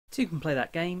Toucan Play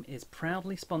That Game is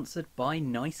proudly sponsored by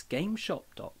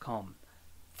NiceGameShop.com,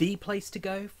 the place to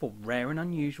go for rare and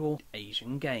unusual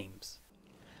Asian games.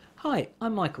 Hi,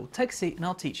 I'm Michael. Take a seat and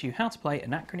I'll teach you how to play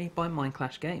Anachrony by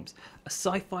Mindclash Games, a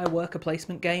sci-fi worker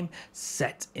placement game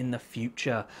set in the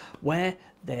future, where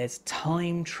there's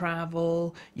time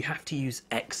travel, you have to use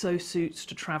exosuits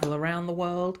to travel around the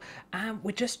world, and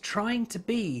we're just trying to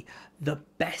be the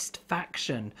best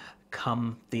faction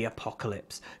come the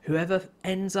apocalypse. Whoever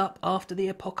ends up after the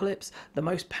apocalypse, the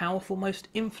most powerful, most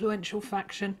influential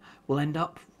faction, will end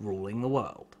up ruling the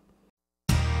world.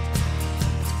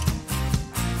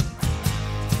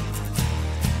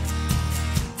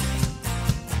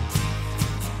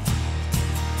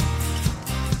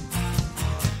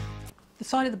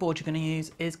 The side of the board you're going to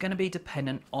use is going to be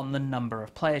dependent on the number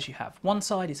of players you have. One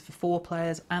side is for 4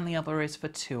 players and the other is for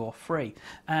 2 or 3,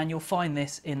 and you'll find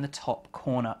this in the top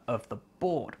corner of the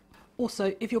board.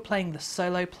 Also, if you're playing the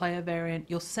solo player variant,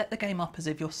 you'll set the game up as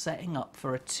if you're setting up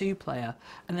for a 2-player,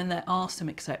 and then there are some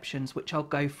exceptions which I'll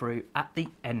go through at the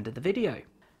end of the video.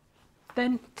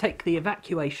 Then take the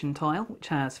evacuation tile, which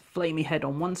has flamey head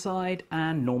on one side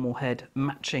and normal head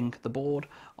matching the board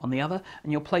on the other,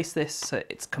 and you'll place this so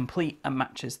it's complete and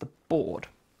matches the board.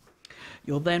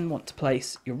 You'll then want to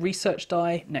place your research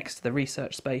die next to the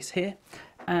research space here,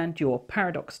 and your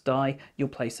paradox die you'll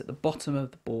place at the bottom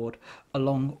of the board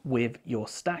along with your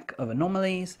stack of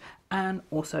anomalies, and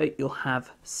also you'll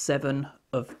have 7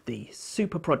 of the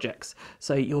super projects.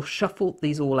 So you'll shuffle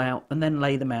these all out and then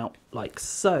lay them out like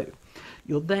so.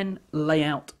 You'll then lay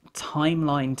out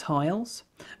timeline tiles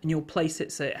and you'll place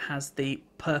it so it has the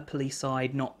purpley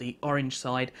side, not the orange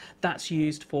side. That's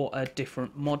used for a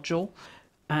different module.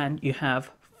 And you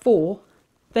have 4,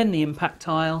 then the impact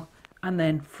tile, and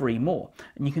then 3 more.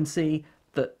 And you can see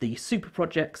that the super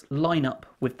projects line up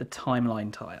with the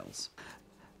timeline tiles.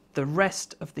 The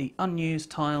rest of the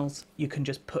unused tiles you can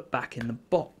just put back in the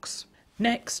box.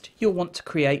 Next, you'll want to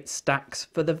create stacks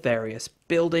for the various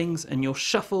buildings, and you'll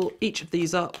shuffle each of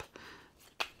these up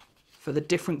for the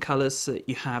different colours so that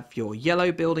you have your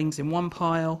yellow buildings in one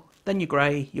pile, then your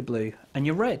grey, your blue and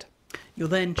your red. You'll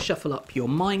then shuffle up your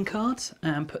mine cards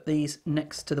and put these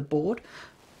next to the board,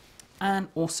 and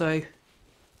also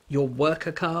your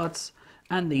worker cards,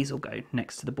 and these will go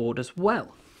next to the board as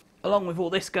well. Along with all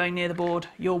this going near the board,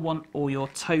 you'll want all your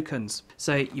tokens.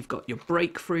 So you've got your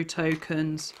breakthrough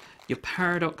tokens, your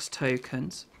paradox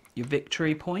tokens, your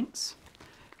victory points,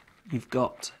 you've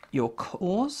got your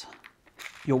cores,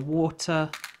 your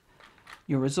water,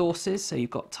 your resources, so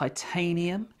you've got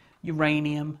titanium,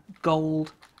 uranium,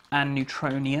 gold and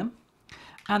neutronium,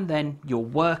 and then your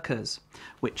workers,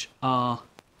 which are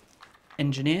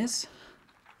engineers,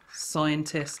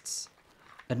 scientists,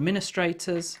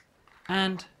 administrators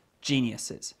and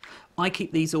geniuses. I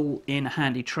keep these all in a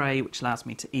handy tray which allows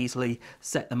me to easily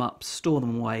set them up, store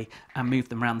them away and move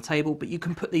them around the table, but you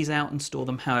can put these out and store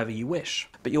them however you wish.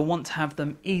 But you'll want to have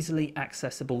them easily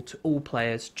accessible to all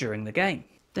players during the game.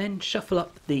 Then shuffle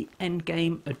up the end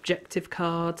game objective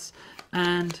cards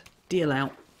and deal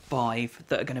out 5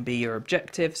 that are going to be your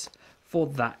objectives for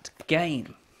that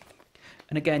game.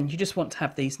 And again, you just want to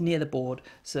have these near the board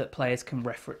so that players can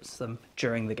reference them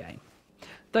during the game.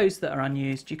 Those that are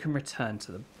unused you can return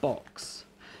to the box.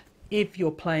 If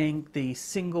you're playing the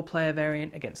single player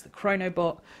variant against the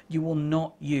Chronobot, you will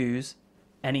not use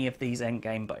any of these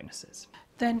endgame bonuses.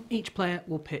 Then each player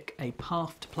will pick a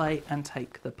path to play and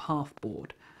take the path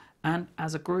board. And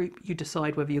as a group you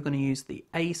decide whether you're going to use the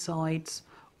A sides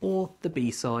or the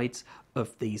B sides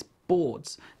of these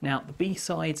boards. Now the B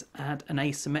sides add an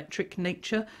asymmetric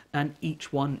nature and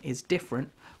each one is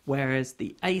different, whereas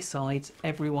the A sides,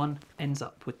 everyone ends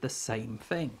up with the same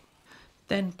thing.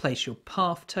 Then place your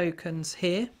path tokens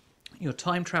here, your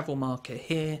time travel marker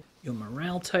here, your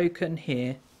morale token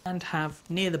here, and have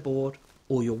near the board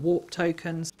all your warp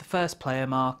tokens, the first player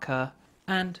marker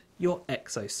and your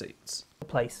exosuits.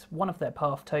 Place one of their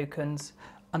path tokens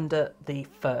under the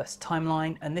first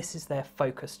timeline, and this is their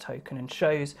focus token and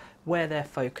shows where their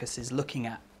focus is looking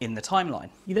at in the timeline.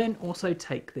 You then also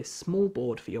take this small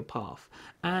board for your path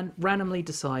and randomly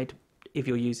decide if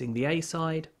you're using the A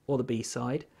side or the B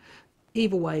side.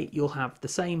 Either way you'll have the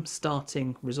same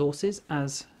starting resources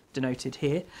as denoted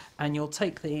here, and you'll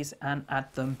take these and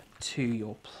add them to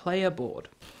your player board.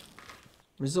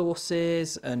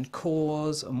 Resources and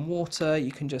cores and water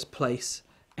you can just place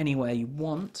anywhere you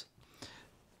want,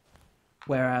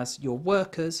 whereas your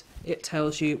workers, it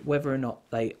tells you whether or not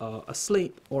they are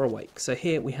asleep or awake. So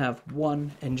here we have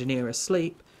 1 engineer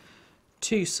asleep,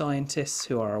 2 scientists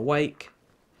who are awake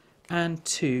and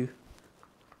 2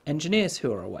 engineers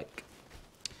who are awake.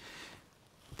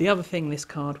 The other thing this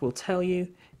card will tell you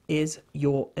is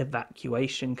your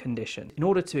evacuation condition. In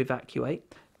order to evacuate,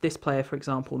 this player, for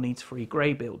example, needs 3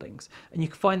 grey buildings, and you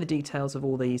can find the details of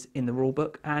all these in the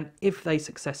rulebook, and if they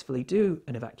successfully do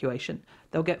an evacuation,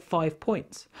 they'll get 5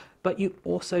 points. But you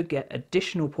also get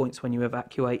additional points when you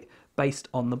evacuate based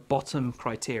on the bottom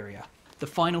criteria. The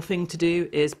final thing to do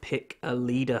is pick a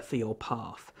leader for your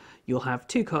path. You'll have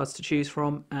 2 cards to choose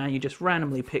from, and you just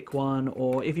randomly pick one,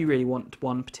 or if you really want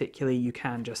one particularly, you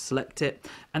can just select it,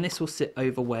 and this will sit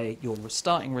over where your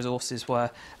starting resources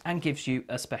were and gives you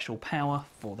a special power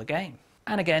for the game.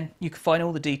 And again, you can find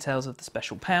all the details of the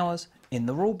special powers in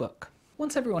the rulebook.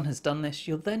 Once everyone has done this,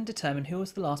 you'll then determine who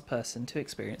was the last person to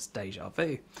experience deja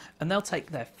vu, and they'll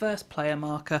take their first player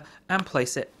marker and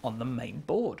place it on the main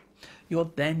board.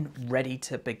 You're then ready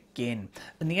to begin,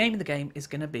 and the aim of the game is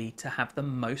going to be to have the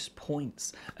most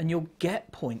points, and you'll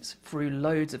get points through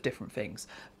loads of different things.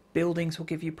 Buildings will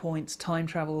give you points, time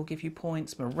travel will give you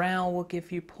points, morale will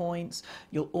give you points.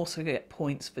 You'll also get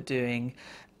points for doing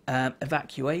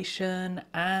evacuation,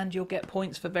 and you'll get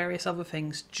points for various other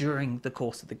things during the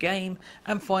course of the game.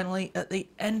 And finally, at the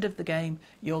end of the game,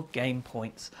 you'll gain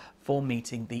points for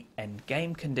meeting the end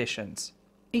game conditions.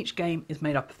 Each game is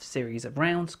made up of a series of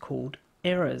rounds called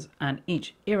eras, and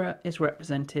each era is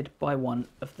represented by one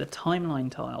of the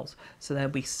timeline tiles, so there'll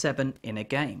be 7 in a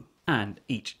game. And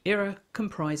each era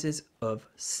comprises of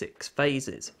 6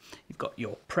 phases. You've got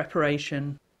your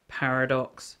preparation,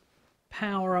 paradox,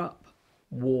 power up,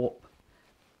 warp,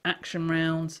 action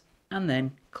rounds, and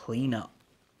then clean up.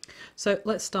 So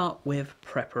let's start with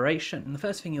preparation. And the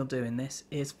first thing you'll do in this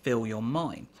is fill your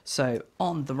mine. So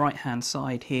on the right hand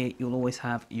side here, you'll always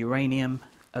have uranium,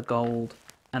 a gold,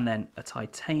 and then a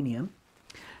titanium.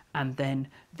 And then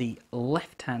the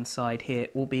left hand side here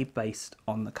will be based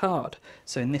on the card.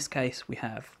 So in this case, we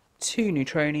have 2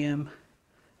 neutronium,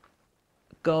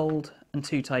 gold, and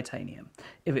 2 titanium.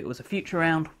 If it was a future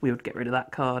round, we would get rid of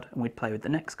that card and we'd play with the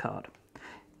next card.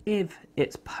 If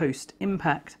it's post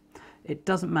impact, it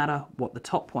doesn't matter what the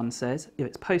top one says. If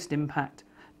it's post impact,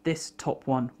 this top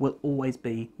one will always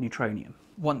be neutronium.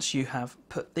 Once you have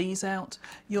put these out,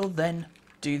 you'll then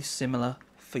do similar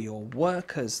for your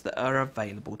workers that are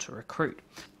available to recruit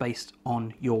based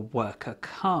on your worker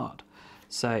card.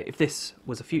 So if this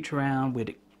was a future round,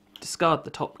 we'd discard the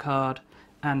top card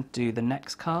and do the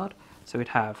next card. So we'd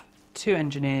have 2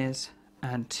 engineers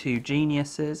and 2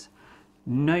 geniuses,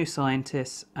 no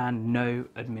scientists and no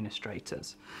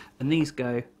administrators. And these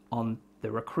go on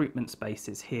the recruitment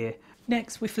spaces here.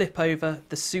 Next, we flip over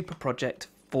the super project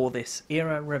for this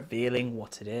era, revealing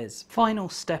what it is. Final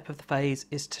step of the phase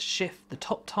is to shift the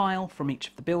top tile from each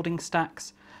of the building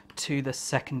stacks to the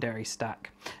secondary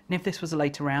stack. And if this was a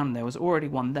later round and there was already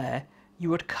one there, you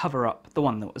would cover up the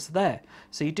one that was there.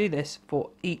 So you do this for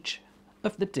each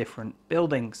of the different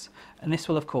buildings, and this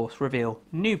will of course reveal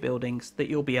new buildings that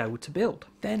you'll be able to build.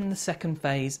 Then the second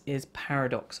phase is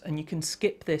paradox, and you can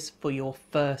skip this for your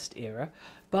first era,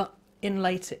 but in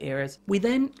later eras we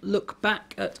then look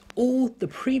back at all the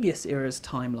previous eras'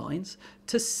 timelines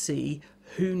to see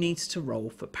who needs to roll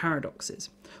for paradoxes.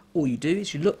 All you do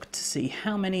is you look to see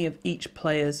how many of each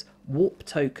player's warp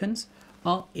tokens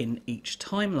are in each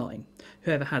timeline.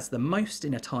 Whoever has the most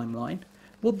in a timeline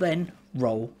will then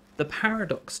roll the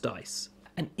paradox dice,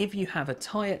 and if you have a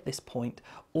tie at this point,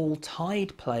 all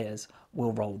tied players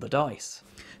will roll the dice.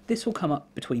 This will come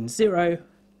up between 0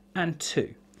 and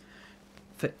 2.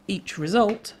 For each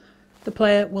result, the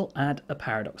player will add a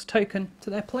paradox token to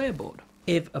their player board.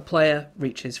 If a player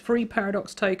reaches 3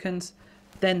 paradox tokens,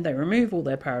 then they remove all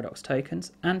their paradox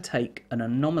tokens and take an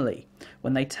anomaly.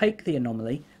 When they take the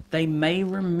anomaly, they may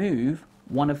remove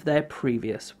one of their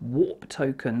previous warp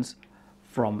tokens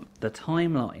from the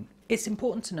timeline. It's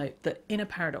important to note that in a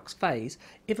paradox phase,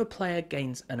 if a player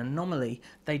gains an anomaly,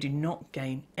 they do not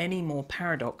gain any more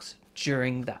paradox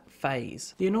during that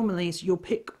phase. The anomalies, you'll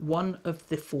pick one of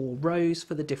the 4 rows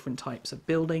for the different types of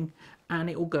building, and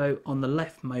it will go on the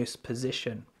leftmost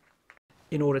position.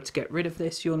 In order to get rid of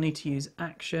this, you'll need to use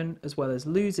action as well as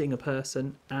losing a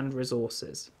person and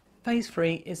resources. Phase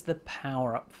 3 is the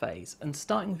power up phase, and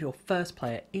starting with your first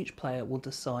player, each player will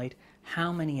decide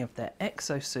how many of their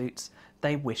exosuits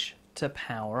they wish to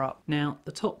power up. Now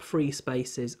the top 3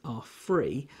 spaces are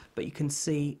free, but you can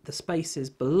see the spaces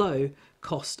below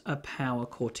cost a power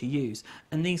core to use,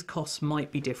 and these costs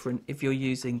might be different if you're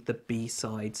using the B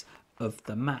sides of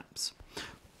the maps.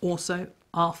 Also,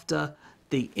 after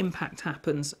the impact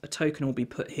happens, a token will be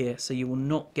put here, so you will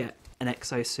not get an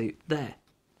exosuit there.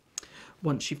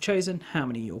 Once you've chosen how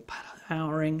many you're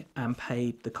powering and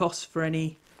paid the cost for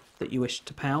any that you wish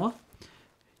to power,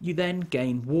 You then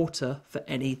gain water for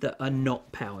any that are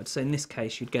not powered. So in this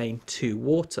case, you'd gain 2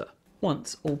 water.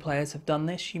 Once all players have done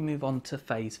this, you move on to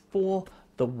phase 4,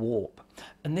 the warp.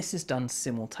 And this is done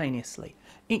simultaneously.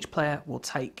 Each player will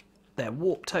take their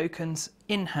warp tokens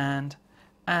in hand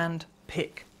and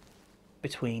pick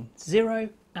between 0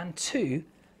 and 2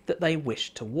 that they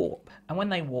wish to warp. And when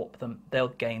they warp them, they'll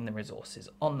gain the resources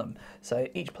on them. So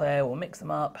each player will mix them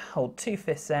up, hold 2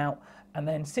 fists out, and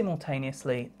then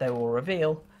simultaneously they will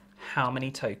reveal how many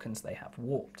tokens they have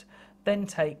warped. Then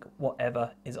take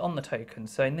whatever is on the token.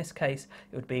 So in this case,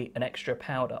 it would be an extra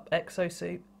powered up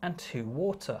exosuit and 2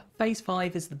 water. Phase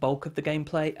 5 is the bulk of the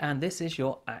gameplay, and this is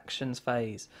your actions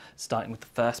phase. Starting with the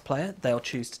first player, they'll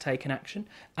choose to take an action,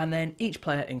 and then each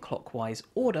player in clockwise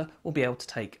order will be able to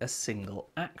take a single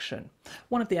action.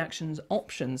 One of the actions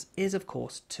options is of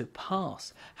course to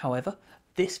pass. However,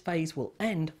 this phase will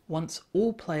end once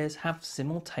all players have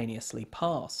simultaneously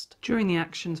passed. During the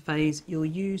actions phase, you'll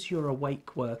use your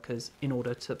awake workers in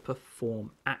order to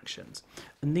perform actions,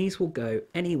 and these will go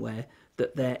anywhere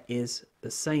that there is the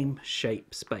same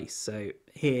shape space. So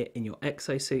here in your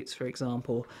exosuits, for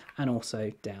example, and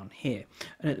also down here.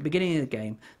 And at the beginning of the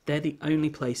game, they're the only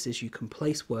places you can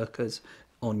place workers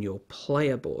on your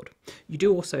player board. You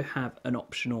do also have an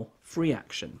optional free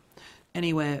action.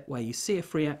 Anywhere where you see a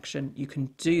free action, you can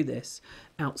do this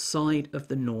outside of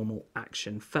the normal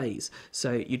action phase.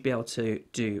 So you'd be able to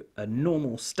do a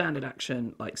normal standard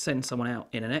action, like send someone out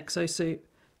in an exosuit,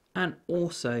 and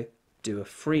also do a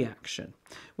free action.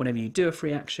 Whenever you do a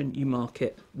free action, you mark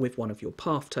it with one of your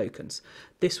path tokens.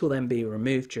 This will then be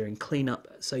removed during cleanup,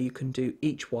 so you can do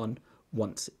each one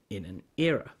once in an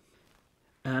era.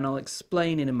 And I'll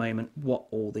explain in a moment what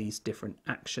all these different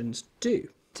actions do.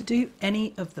 To do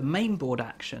any of the main board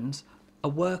actions, a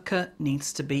worker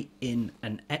needs to be in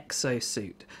an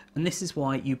exosuit, and this is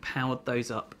why you powered those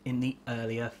up in the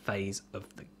earlier phase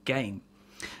of the game.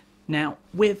 Now,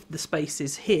 with the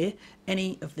spaces here,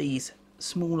 any of these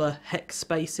smaller hex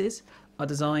spaces are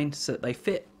designed so that they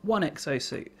fit one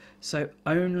exosuit, so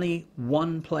only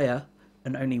one player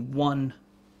and only one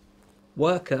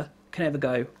worker can ever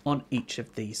go on each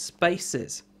of these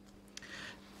spaces.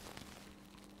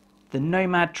 The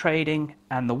nomad trading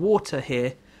and the water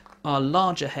here are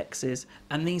larger hexes,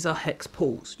 and these are hex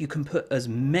pools. You can put as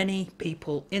many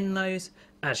people in those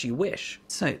as you wish.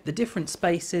 So the different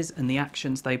spaces and the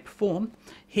actions they perform,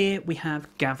 here we have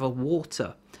gather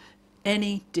water.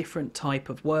 Any different type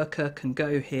of worker can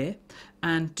go here,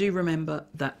 and do remember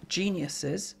that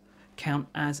geniuses count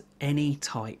as any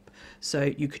type. So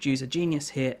you could use a genius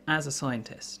here as a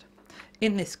scientist.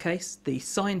 In this case, the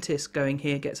scientist going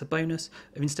here gets a bonus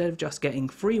of, instead of just getting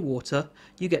 3 water,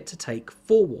 you get to take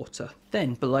 4 water.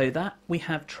 Then below that, we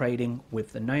have trading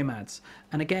with the nomads.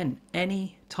 And again,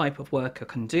 any type of worker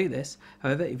can do this.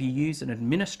 However, if you use an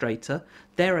administrator,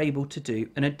 they're able to do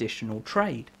an additional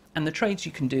trade. And the trades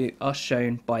you can do are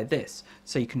shown by this.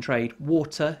 So you can trade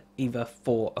water either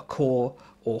for a core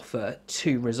or for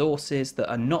 2 resources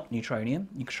that are not neutronium.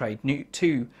 You can trade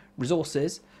 2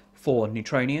 resources for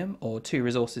neutronium or 2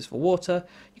 resources for water.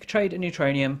 You could trade a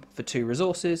neutronium for 2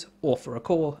 resources or for a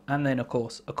core, and then of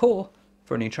course a core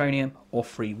for a neutronium or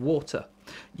free water.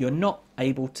 You're not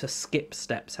able to skip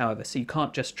steps, however, so you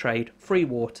can't just trade free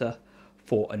water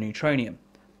for a neutronium.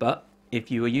 But if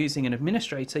you were using an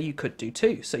administrator, you could do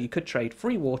 2. So you could trade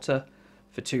free water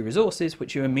for 2 resources,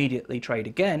 which you immediately trade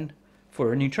again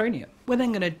for a neutronium. We're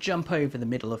then going to jump over the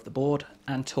middle of the board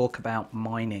and talk about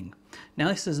mining. Now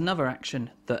this is another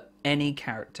action that any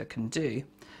character can do.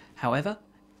 However,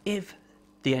 if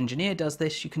the engineer does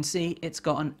this, you can see it's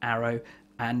got an arrow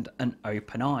and an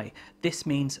open eye. This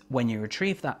means when you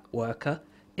retrieve that worker,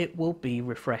 it will be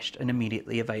refreshed and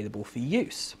immediately available for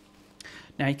use.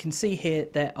 Now you can see here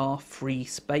there are 3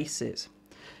 spaces.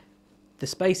 The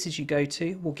spaces you go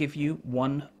to will give you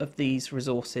one of these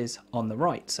resources on the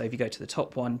right. So if you go to the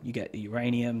top one, you get the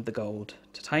uranium, the gold,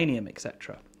 titanium,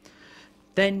 etc.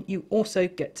 Then you also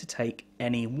get to take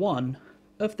any one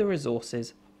of the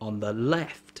resources on the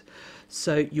left.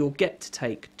 So you'll get to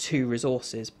take 2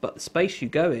 resources, but the space you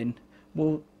go in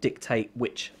will dictate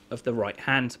which of the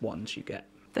right-hand ones you get.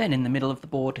 Then in the middle of the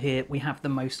board here, we have the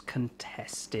most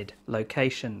contested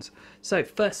locations. So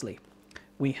firstly,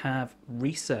 we have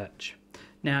research.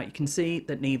 Now you can see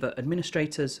that neither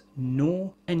administrators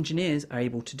nor engineers are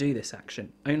able to do this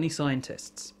action, only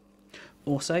scientists.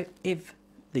 Also, if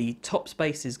the top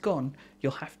space is gone,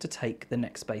 you'll have to take the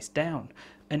next space down.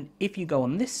 And if you go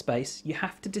on this space, you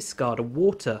have to discard a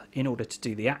water in order to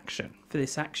do the action. For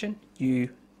this action,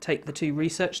 you take the 2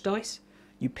 research dice,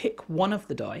 you pick one of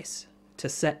the dice to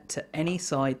set to any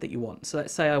side that you want. So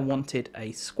let's say I wanted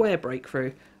a square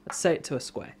breakthrough, let's set it to a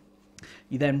square.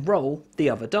 You then roll the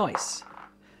other dice,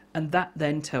 and that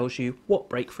then tells you what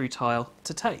breakthrough tile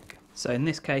to take. So in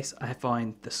this case, I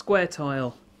find the square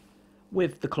tile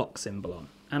with the clock symbol on,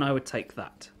 and I would take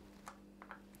that.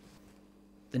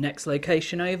 The next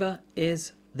location over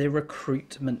is the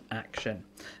recruitment action,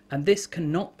 and this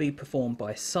cannot be performed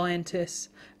by scientists,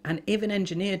 and if an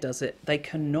engineer does it, they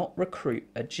cannot recruit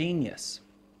a genius.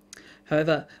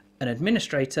 However, an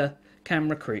administrator can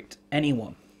recruit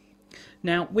anyone.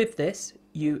 Now with this,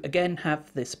 you again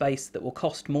have the space that will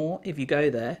cost more if you go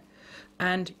there,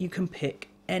 and you can pick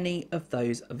any of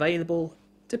those available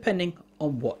depending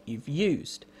on what you've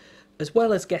used, as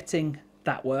well as getting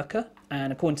that worker.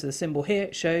 And according to the symbol here,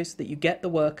 it shows that you get the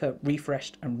worker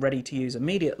refreshed and ready to use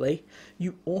immediately.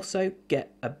 You also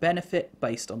get a benefit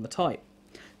based on the type.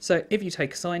 So if you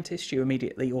take a scientist, you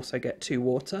immediately also get 2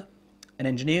 water. An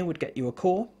engineer would get you a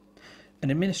core.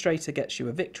 An administrator gets you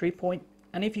a victory point.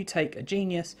 And if you take a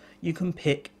genius, you can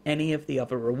pick any of the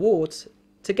other rewards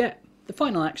to get. The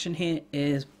final action here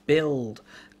is build,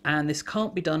 and this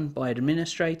can't be done by an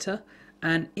administrator,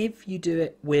 and if you do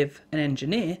it with an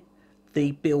engineer,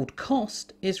 the build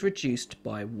cost is reduced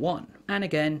by 1. And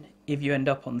again, if you end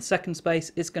up on the second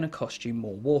space, it's going to cost you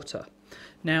more water.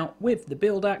 Now with the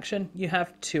build action, you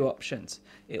have 2 options.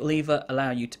 It will either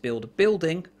allow you to build a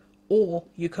building, or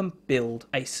you can build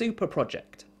a super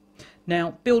project.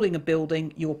 Now, building a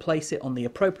building, you will place it on the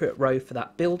appropriate row for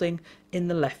that building in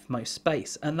the leftmost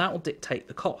space, and that will dictate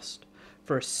the cost.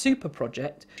 For a super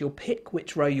project, you'll pick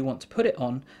which row you want to put it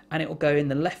on, and it will go in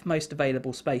the leftmost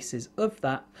available spaces of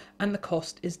that, and the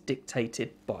cost is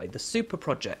dictated by the super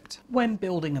project. When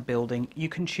building a building, you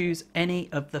can choose any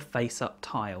of the face-up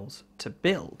tiles to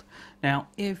build. Now,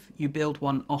 if you build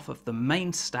one off of the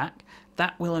main stack,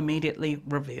 that will immediately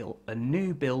reveal a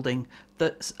new building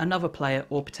that another player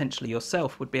or potentially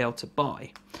yourself would be able to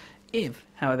buy. If,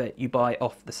 however, you buy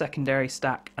off the secondary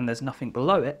stack and there's nothing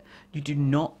below it, you do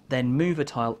not then move a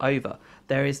tile over.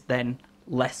 There is then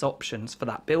less options for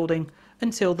that building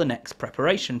until the next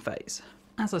preparation phase.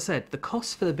 As I said, the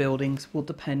cost for the buildings will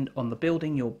depend on the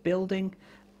building you're building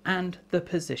and the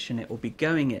position it will be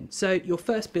going in. So your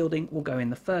first building will go in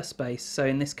the first space. So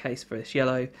in this case, for this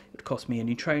yellow, it would cost me a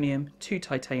neutronium, 2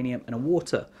 titanium and a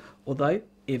water. Although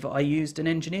if I used an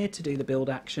engineer to do the build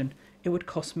action, it would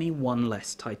cost me 1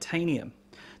 less titanium.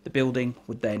 The building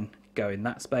would then go in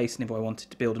that space, and if I wanted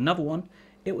to build another one,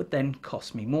 it would then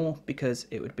cost me more because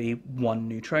it would be 1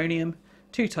 neutronium,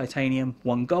 2 titanium,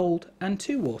 1 gold and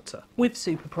 2 water. With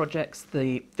super projects,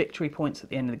 the victory points at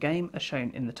the end of the game are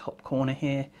shown in the top corner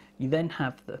here. You then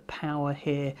have the power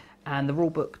here, and the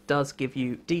rulebook does give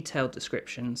you detailed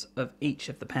descriptions of each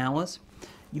of the powers.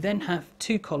 You then have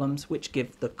 2 columns which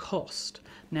give the cost.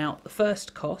 Now the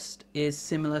first cost is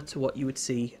similar to what you would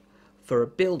see for a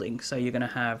building, so you're going to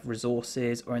have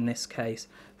resources, or in this case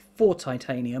 4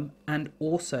 titanium, and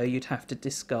also you'd have to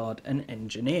discard an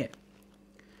engineer.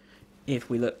 If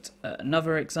we looked at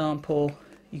another example,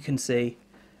 you can see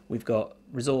we've got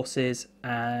resources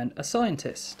and a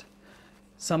scientist.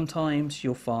 Sometimes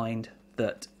you'll find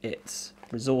that it's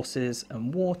resources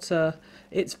and water.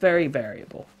 It's very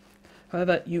variable.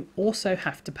 However, you also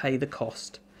have to pay the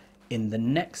cost in the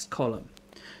next column.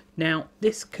 Now,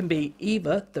 this can be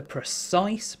either the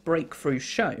precise breakthrough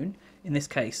shown, in this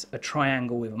case a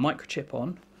triangle with a microchip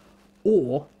on,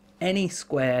 or any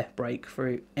square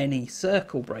breakthrough, any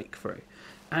circle breakthrough,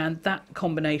 and that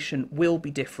combination will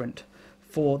be different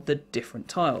for the different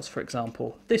tiles. For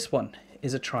example, this one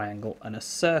is a triangle and a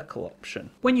circle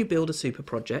option. When you build a super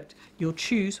project, you'll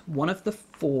choose one of the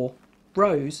 4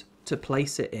 rows to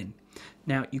place it in.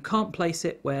 Now, you can't place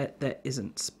it where there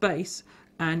isn't space,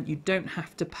 and you don't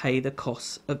have to pay the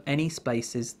costs of any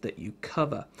spaces that you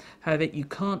cover. However, you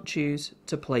can't choose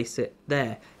to place it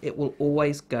there. It will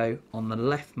always go on the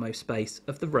leftmost space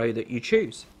of the row that you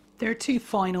choose. There are 2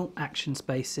 final action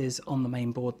spaces on the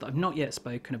main board that I've not yet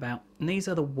spoken about, and these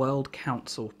are the World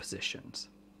Council positions.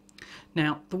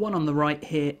 Now, the one on the right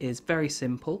here is very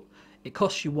simple. It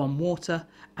costs you 1 water,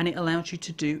 and it allows you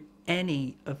to do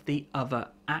any of the other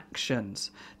actions.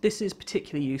 This is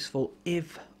particularly useful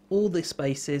if all the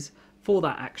spaces for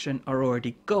that action are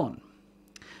already gone.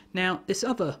 Now, this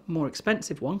other more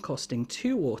expensive one, costing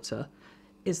 2 water,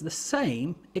 is the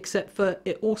same, except for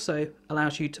it also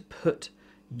allows you to put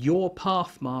your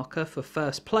path marker for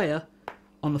first player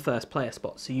on the first player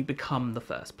spot, so you become the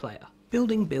first player.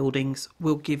 Building buildings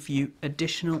will give you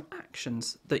additional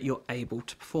actions that you're able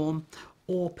to perform,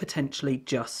 or potentially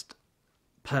just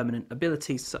permanent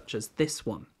abilities such as this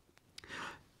one.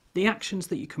 The actions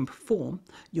that you can perform,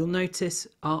 you'll notice,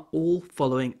 are all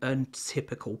following a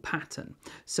typical pattern.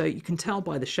 So you can tell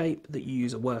by the shape that you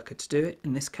use a worker to do it.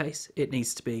 In this case, it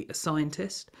needs to be a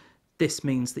scientist. This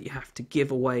means that you have to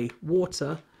give away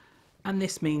water, and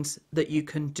this means that you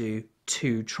can do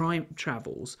 2 time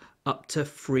travels up to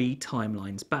 3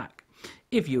 timelines back.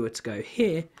 If you were to go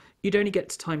here, you'd only get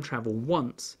to time travel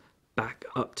once, back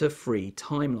up to 3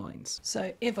 timelines.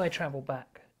 So if I travel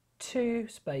back 2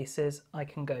 spaces, I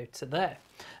can go to there.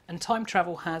 And time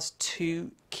travel has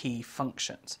 2 key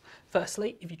functions.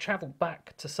 Firstly, if you travel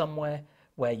back to somewhere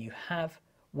where you have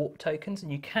warp tokens,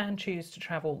 and you can choose to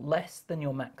travel less than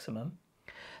your maximum,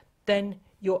 then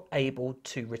you're able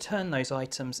to return those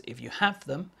items if you have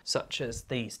them, such as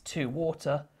these 2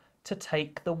 water, to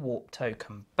take the warp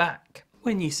token back.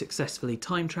 When you successfully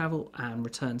time travel and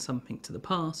return something to the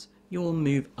past, you'll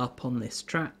move up on this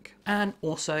track, and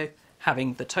also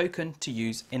having the token to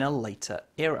use in a later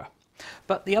era.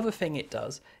 But the other thing it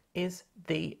does is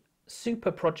the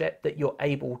super project that you're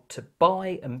able to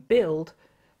buy and build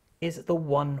is the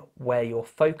one where your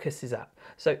focus is at.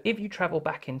 So if you travel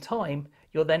back in time,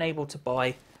 you're then able to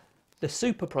buy the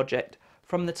super project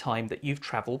from the time that you've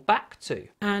traveled back to.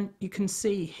 And you can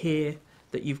see here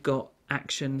that you've got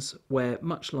actions where,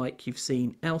 much like you've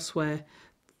seen elsewhere,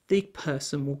 the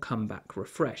person will come back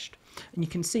refreshed. And you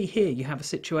can see here you have a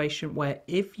situation where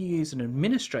if you use an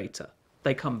administrator,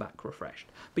 they come back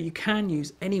refreshed. But you can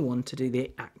use anyone to do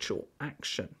the actual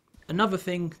action. Another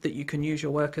thing that you can use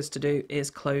your workers to do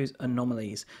is close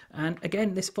anomalies. And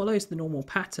again, this follows the normal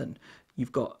pattern.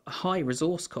 You've got a high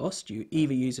resource cost. You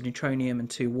either use a neutronium and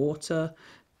 2 water,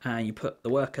 and you put the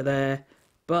worker there.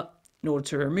 But in order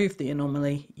to remove the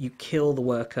anomaly, you kill the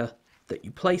worker that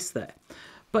you place there.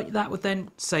 But that would then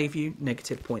save you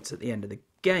negative points at the end of the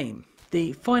game.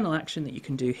 The final action that you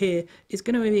can do here is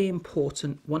going to be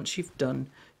important once you've done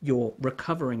your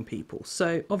recovering people.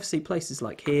 So obviously places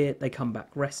like here, they come back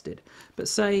rested. But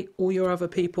say all your other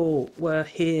people were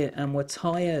here and were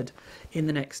tired in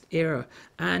the next era,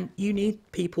 and you need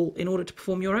people in order to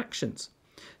perform your actions.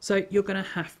 So you're going to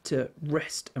have to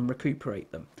rest and recuperate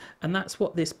them. And that's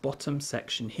what this bottom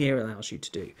section here allows you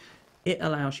to do. It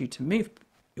allows you to move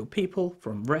your people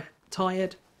from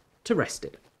tired to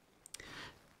rested.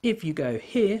 If you go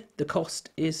here, the cost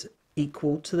is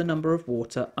equal to the number of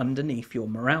water underneath your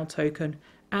morale token,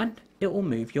 and it will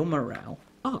move your morale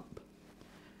up.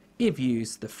 If you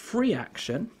use the free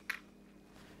action,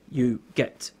 you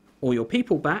get all your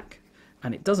people back,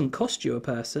 and it doesn't cost you a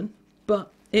person,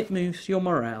 but it moves your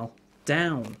morale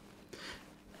down.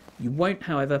 You won't,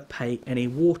 however, pay any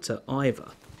water either.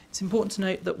 It's important to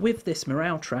note that with this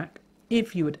morale track,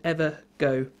 if you would ever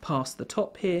go past the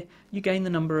top here, you gain the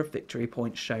number of victory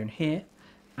points shown here.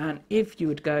 And if you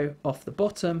would go off the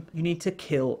bottom, you need to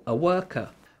kill a worker.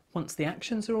 Once the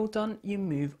actions are all done, you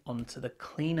move on to the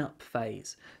cleanup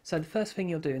phase. So the first thing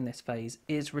you'll do in this phase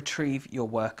is retrieve your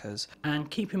workers.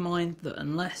 And keep in mind that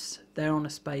unless they're on a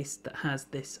space that has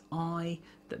this eye,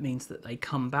 that means that they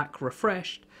come back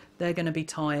refreshed, they're going to be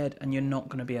tired and you're not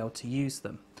going to be able to use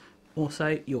them.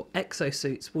 Also, your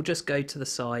exosuits will just go to the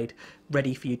side,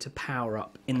 ready for you to power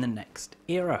up in the next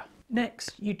era.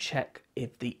 Next, you check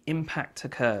if the impact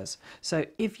occurs. So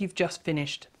if you've just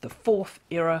finished the 4th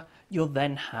era, you'll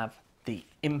then have the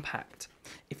impact.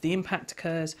 If the impact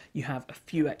occurs, you have a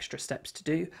few extra steps to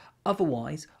do.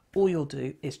 Otherwise, all you'll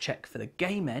do is check for the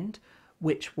game end,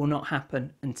 which will not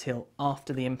happen until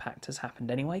after the impact has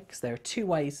happened anyway, because there are 2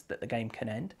 ways that the game can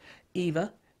end.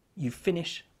 Either you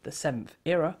finish the 7th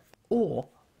era, or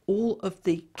all of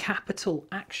the capital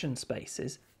action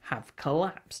spaces have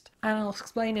collapsed. And I'll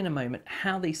explain in a moment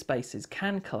how these spaces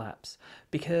can collapse,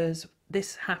 because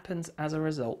this happens as a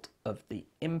result of the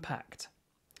impact.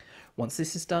 Once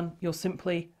this is done, you'll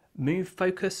simply move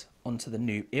focus onto the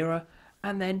new era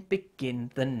and then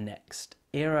begin the next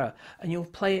era. And you'll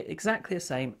play it exactly the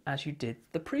same as you did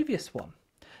the previous one,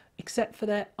 except for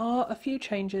there are a few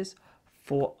changes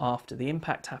for after the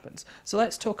impact happens. So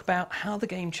let's talk about how the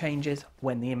game changes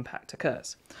when the impact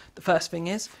occurs. The first thing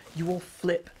is you will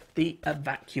flip the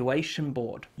evacuation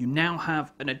board. You now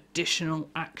have an additional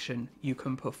action you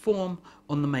can perform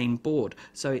on the main board.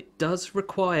 So it does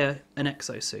require an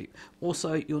exosuit.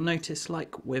 Also, you'll notice,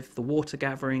 like with the water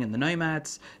gathering and the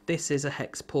nomads, this is a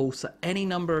hex pool, so any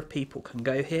number of people can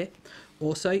go here.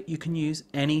 Also, you can use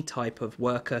any type of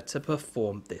worker to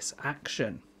perform this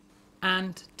action.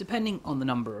 And depending on the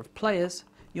number of players,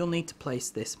 you'll need to place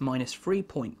this -3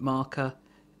 point marker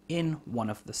in one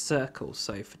of the circles.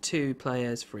 So for 2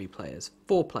 players, 3 players,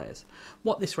 4 players.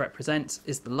 What this represents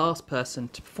is the last person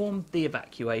to perform the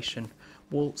evacuation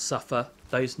will suffer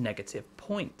those negative points.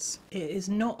 points. It is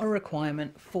not a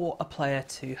requirement for a player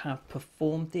to have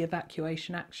performed the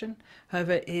evacuation action,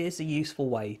 however it is a useful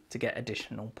way to get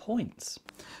additional points.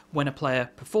 When a player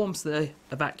performs the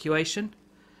evacuation,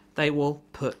 they will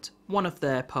put one of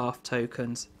their path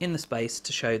tokens in the space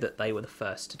to show that they were the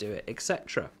first to do it,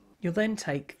 etc. You'll then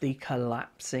take the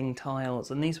collapsing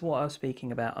tiles, and these are what I was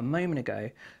speaking about a moment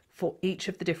ago. For each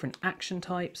of the different action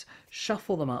types,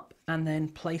 shuffle them up and then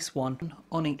place one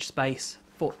on each space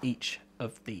for each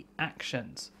of the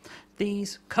actions.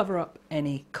 These cover up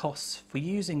any costs for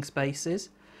using spaces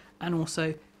and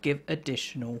also give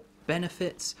additional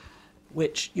benefits,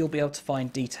 which you'll be able to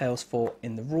find details for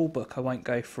in the rulebook. I won't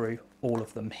go through all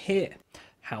of them here.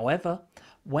 However,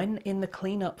 when in the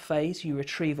cleanup phase you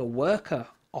retrieve a worker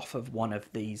off of one of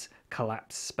these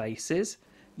collapsed spaces,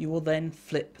 you will then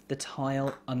flip the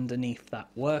tile underneath that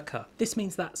worker. This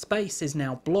means that space is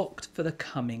now blocked for the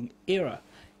coming era.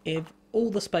 If all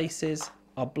the spaces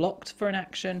are blocked for an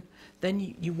action, then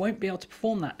you won't be able to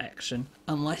perform that action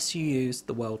unless you use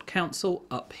the World Council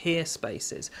up here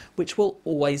spaces, which will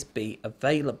always be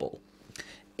available.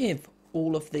 If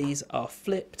all of these are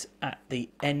flipped at the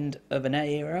end of an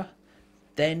era,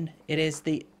 then it is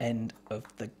the end of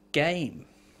the game.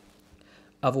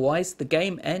 Otherwise, the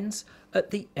game ends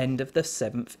at the end of the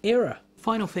 7th era.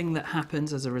 Final thing that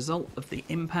happens as a result of the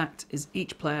impact is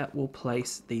each player will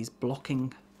place these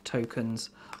blocking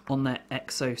tokens on their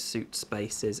exosuit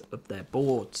spaces of their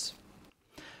boards.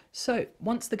 So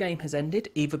once the game has ended,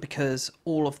 either because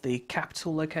all of the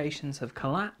capital locations have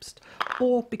collapsed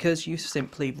or because you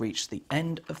simply reached the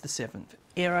end of the 7th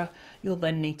era, you'll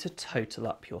then need to total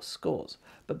up your scores.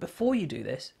 But before you do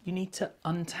this, you need to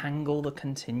untangle the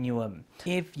continuum.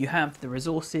 If you have the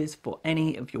resources for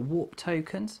any of your warp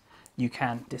tokens, you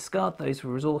can discard those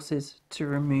resources to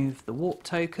remove the warp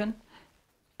token,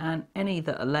 and any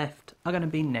that are left are going to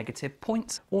be negative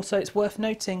points. Also, it's worth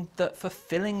noting that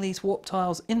fulfilling these warp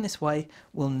tiles in this way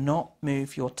will not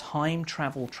move your time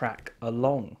travel track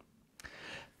along.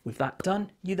 With that done,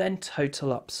 you then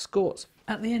total up scores.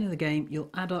 At the end of the game,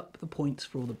 you'll add up the points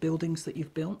for all the buildings that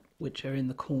you've built, which are in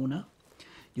the corner.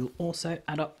 You'll also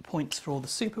add up the points for all the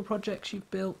super projects you've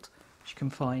built, which you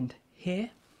can find here.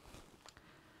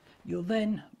 You'll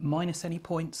then minus any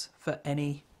points for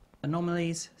any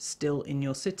anomalies still in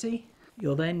your city.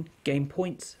 You'll then gain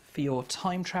points for your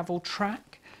time travel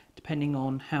track, depending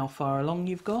on how far along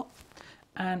you've got,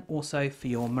 and also for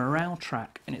your morale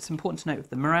track. And it's important to note with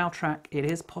the morale track, it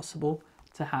is possible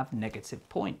to have negative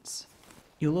points.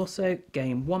 You'll also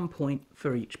gain 1 point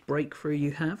for each breakthrough you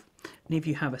have, and if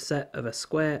you have a set of a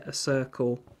square, a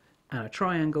circle, and a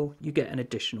triangle, you get an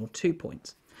additional 2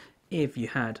 points. If you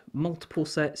had multiple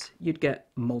sets, you'd get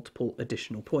multiple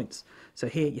additional points. So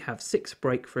here you have 6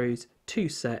 breakthroughs, 2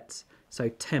 sets, so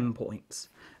 10 points.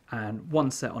 And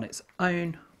 1 set on its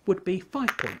own would be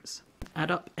 5 points.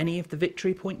 Add up any of the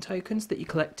victory point tokens that you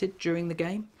collected during the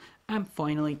game. And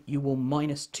finally, you will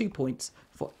minus 2 points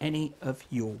for any of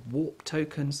your warp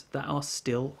tokens that are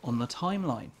still on the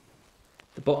timeline.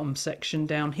 The bottom section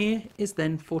down here is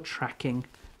then for tracking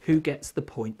who gets the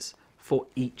points for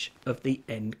each of the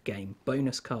end game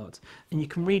bonus cards, and you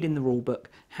can read in the rulebook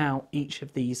how each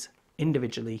of these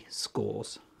individually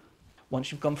scores.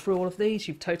 Once you've gone through all of these,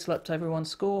 you've totaled up to everyone's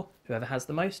score. Whoever has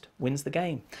the most wins the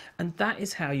game, and that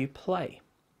is how you play.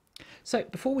 So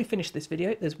before we finish this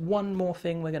video, there's one more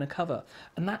thing we're going to cover,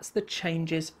 and that's the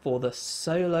changes for the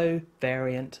solo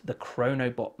variant, the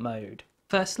Chronobot mode.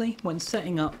 Firstly, when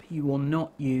setting up, you will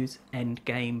not use end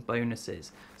game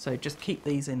bonuses, so just keep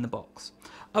these in the box.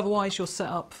 Otherwise, you'll set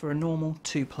up for a normal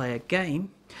 2-player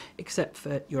game, except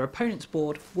for your opponent's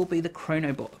board will be the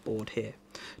Chronobot board here.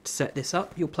 To set this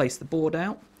up, you'll place the board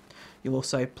out. You'll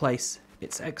also place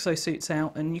its exosuits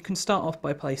out, and you can start off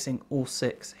by placing all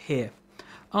 6 here.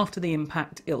 After the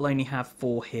impact, it'll only have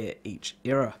 4 here each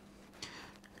era.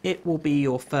 It will be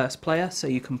your first player, so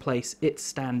you can place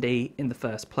its standee in the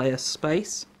first player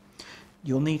space.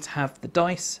 You'll need to have the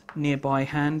dice nearby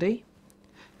handy.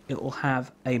 It will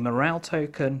have a morale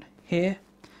token here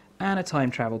and a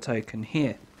time travel token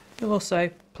here. You'll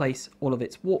also place all of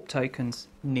its warp tokens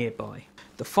nearby.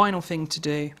 The final thing to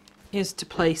do is to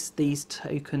place these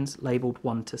tokens labelled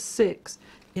 1 to 6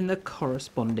 in the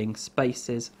corresponding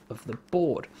spaces of the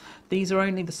board. These are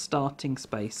only the starting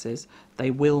spaces.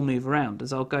 They will move around,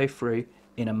 as I'll go through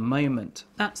in a moment.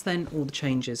 That's then all the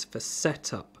changes for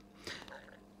setup.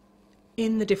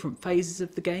 In the different phases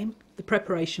of the game, the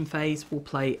preparation phase will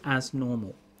play as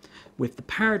normal. With the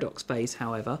paradox phase,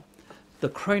 however, the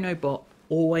Chronobot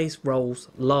always rolls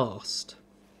last.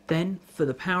 Then for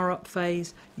the power up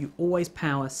phase, you always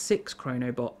power 6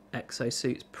 Chronobot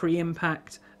exosuits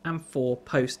pre-impact and 4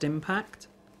 post-impact.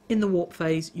 In the warp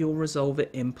phase, you'll resolve it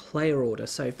in player order,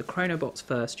 so if the Chronobot's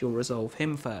first, you'll resolve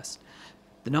him first.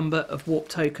 The number of warp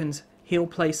tokens he'll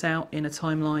place out in a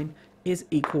timeline is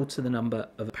equal to the number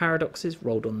of paradoxes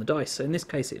rolled on the dice. So in this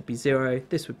case, it'd be 0,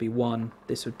 this would be 1,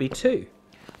 this would be 2.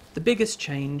 The biggest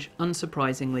change,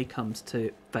 unsurprisingly, comes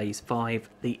to phase 5,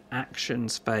 the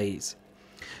actions phase.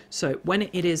 So when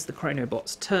it is the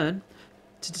Chronobot's turn,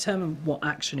 to determine what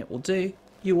action it will do,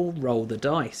 you will roll the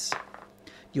dice.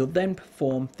 You'll then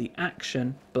perform the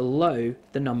action below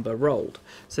the number rolled.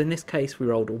 So in this case, we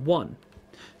rolled a 1.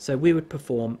 So we would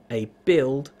perform a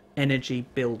build energy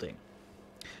building.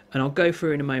 And I'll go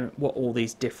through in a moment what all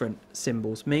these different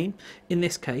symbols mean. In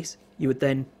this case, you would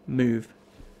then move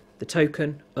the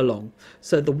token along.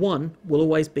 So the 1 will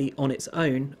always be on its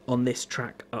own on this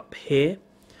track up here.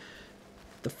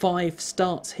 The 5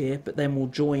 starts here, but then will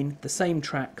join the same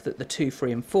track that the 2,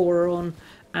 3 and 4 are on,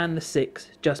 and the 6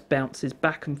 just bounces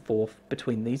back and forth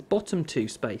between these bottom 2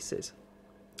 spaces.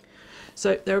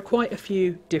 So there are quite a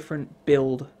few different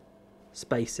build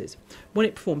spaces. When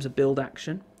it performs a build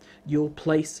action, you'll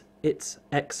place its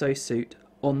exosuit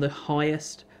on the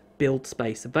highest build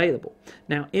space available.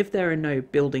 Now, if there are no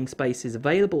building spaces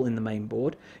available in the main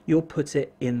board, you'll put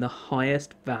it in the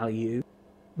highest value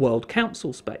World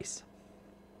Council space,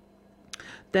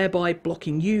 thereby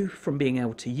blocking you from being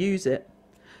able to use it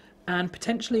and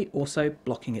potentially also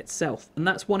blocking itself. And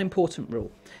that's one important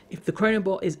rule. If the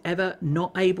Chronobot is ever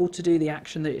not able to do the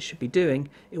action that it should be doing,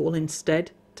 it will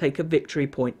instead take a victory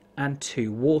point and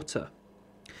 2 water.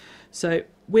 So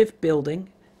with building,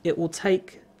 it will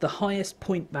take the highest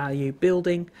point value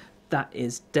building that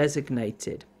is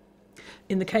designated.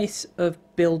 In the case of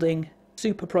building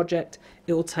super project,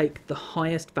 it will take the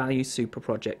highest value super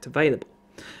project available,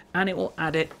 and it will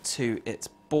add it to its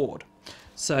board.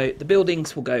 So the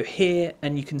buildings will go here,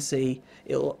 and you can see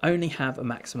it will only have a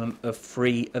maximum of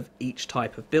 3 of each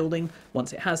type of building.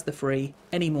 Once it has the 3,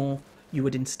 any more you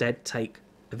would instead take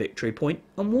a victory point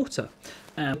and water.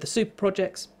 And with the super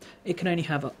projects, it can only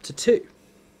have up to 2.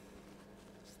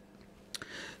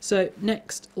 So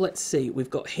next, let's see, we've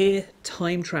got here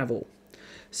time travel.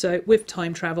 So with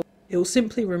time travel, it will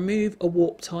simply remove a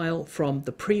warp tile from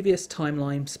the previous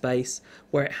timeline space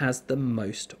where it has the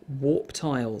most warp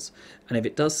tiles. And if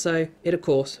it does so, it of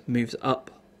course moves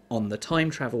up on the time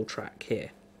travel track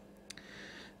here.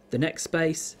 The next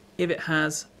space, if it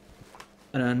has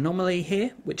an anomaly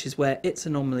here, which is where its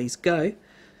anomalies go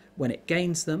when it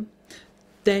gains them,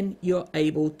 then you're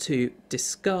able to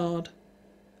discard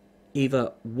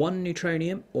either 1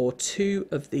 neutronium or 2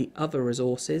 of the other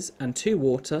resources and 2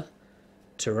 water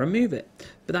to remove it.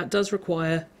 But that does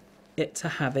require it to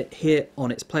have it here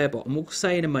on its player bot, and we'll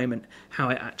say in a moment how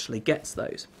it actually gets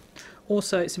those.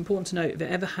 Also, it's important to note if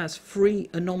it ever has 3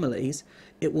 anomalies,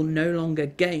 it will no longer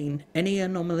gain any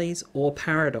anomalies or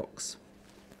paradox.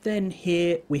 Then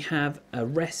here we have a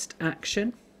rest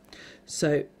action.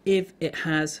 So if it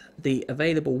has the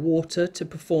available water to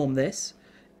perform this,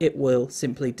 it will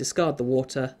simply discard the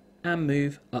water and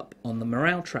move up on the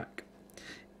morale track.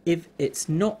 If it's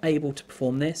not able to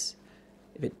perform this,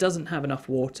 if it doesn't have enough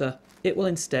water, it will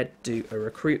instead do a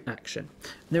recruit action.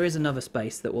 There is another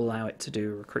space that will allow it to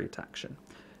do a recruit action.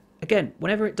 Again,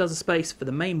 whenever it does a space for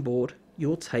the main board,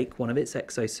 you'll take one of its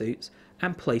exosuits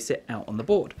and place it out on the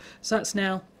board. So that's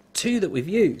now 2 that we've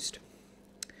used.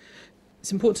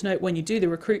 It's important to note when you do the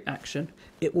recruit action,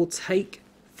 it will take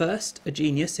first a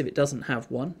genius if it doesn't have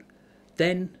one,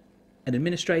 then an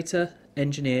administrator,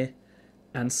 engineer,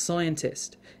 and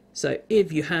scientist. So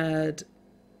if you had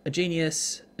a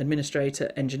genius,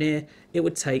 administrator, engineer, it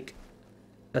would take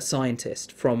a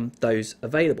scientist from those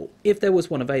available, if there was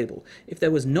one available. If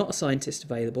there was not a scientist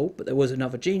available, but there was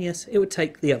another genius, it would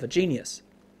take the other genius.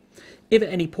 If at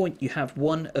any point you have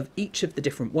one of each of the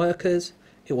different workers,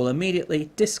 it will immediately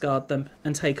discard them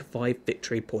and take a 5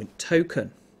 victory point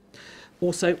token.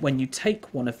 Also, when you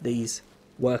take one of these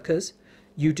workers,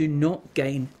 you do not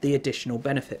gain the additional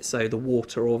benefit, so the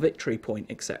water or victory point,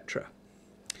 etc.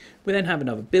 We then have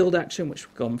another build action, which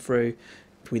we've gone through.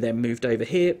 If we then moved over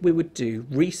here, we would do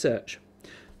research.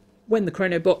 When the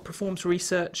Chronobot performs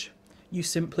research, you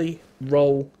simply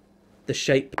roll the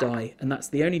shape die, and that's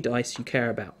the only dice you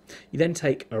care about. You then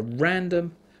take a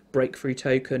random breakthrough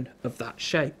token of that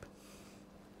shape.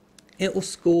 It will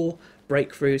score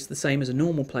breakthroughs the same as a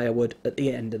normal player would at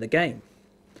the end of the game.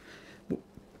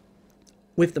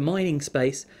 With the mining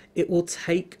space, it will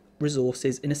take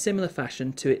resources in a similar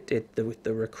fashion to it did with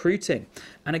the recruiting.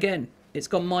 And again, it's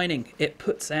gone mining. It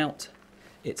puts out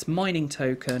its mining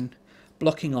token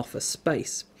blocking off a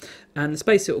space. And the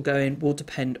space it will go in will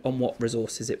depend on what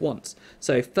resources it wants.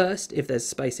 So first, if there's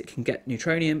space it can get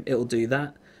neutronium, it will do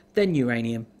that, then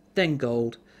uranium, then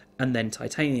gold, and then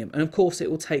titanium. And of course it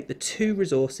will take the 2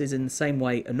 resources in the same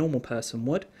way a normal person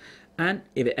would, and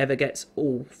if it ever gets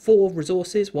all 4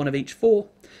 resources, 1 of each 4,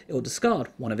 it will discard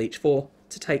 1 of each 4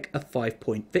 to take a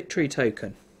 5-point victory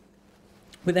token.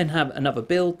 We then have another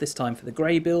build, this time for the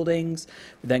grey buildings.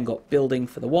 We then got building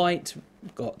for the white,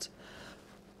 we've got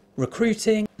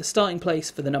recruiting. The starting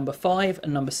place for the number 5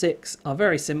 and number 6 are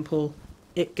very simple.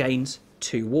 It gains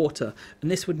 2 water, and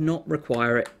this would not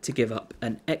require it to give up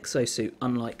an exosuit,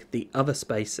 unlike the other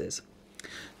spaces.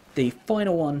 The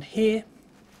final one here,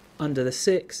 under the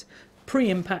 6,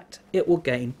 pre-impact, it will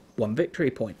gain 1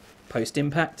 victory point.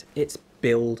 Post-impact, it's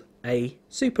build a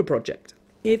super project.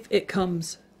 If it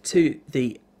comes to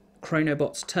the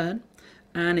Chronobot's turn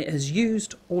and it has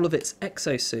used all of its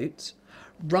exosuits,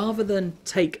 rather than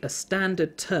take a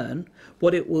standard turn,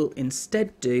 what it will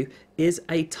instead do is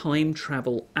a time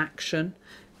travel action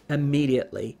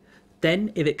immediately.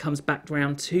 Then if it comes back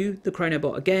round to the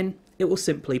Chronobot again, it will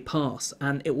simply pass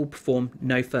and it will perform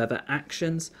no further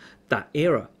actions that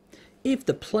era. If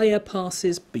the player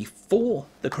passes before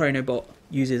the Chronobot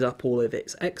uses up all of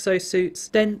its exosuits,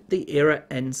 then the era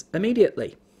ends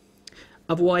immediately.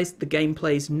 Otherwise, the game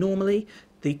plays normally.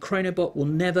 The Chronobot will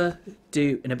never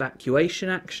do an evacuation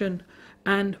action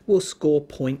and will score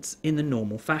points in the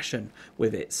normal fashion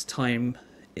with its time,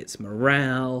 its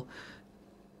morale,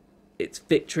 its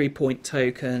victory point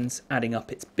tokens, adding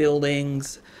up its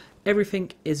buildings.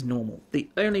 Everything is normal. The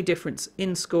only difference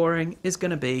in scoring is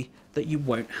going to be that you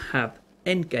won't have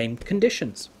endgame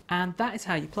conditions. And that is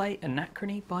how you play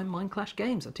Anachrony by Mindclash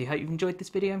Games. I do hope you've enjoyed this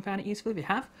video and found it useful. If you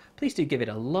have, please do give it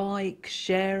a like,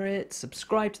 share it,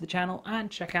 subscribe to the channel, and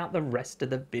check out the rest of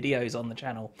the videos on the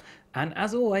channel. And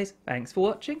as always, thanks for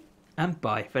watching, and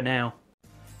bye for now.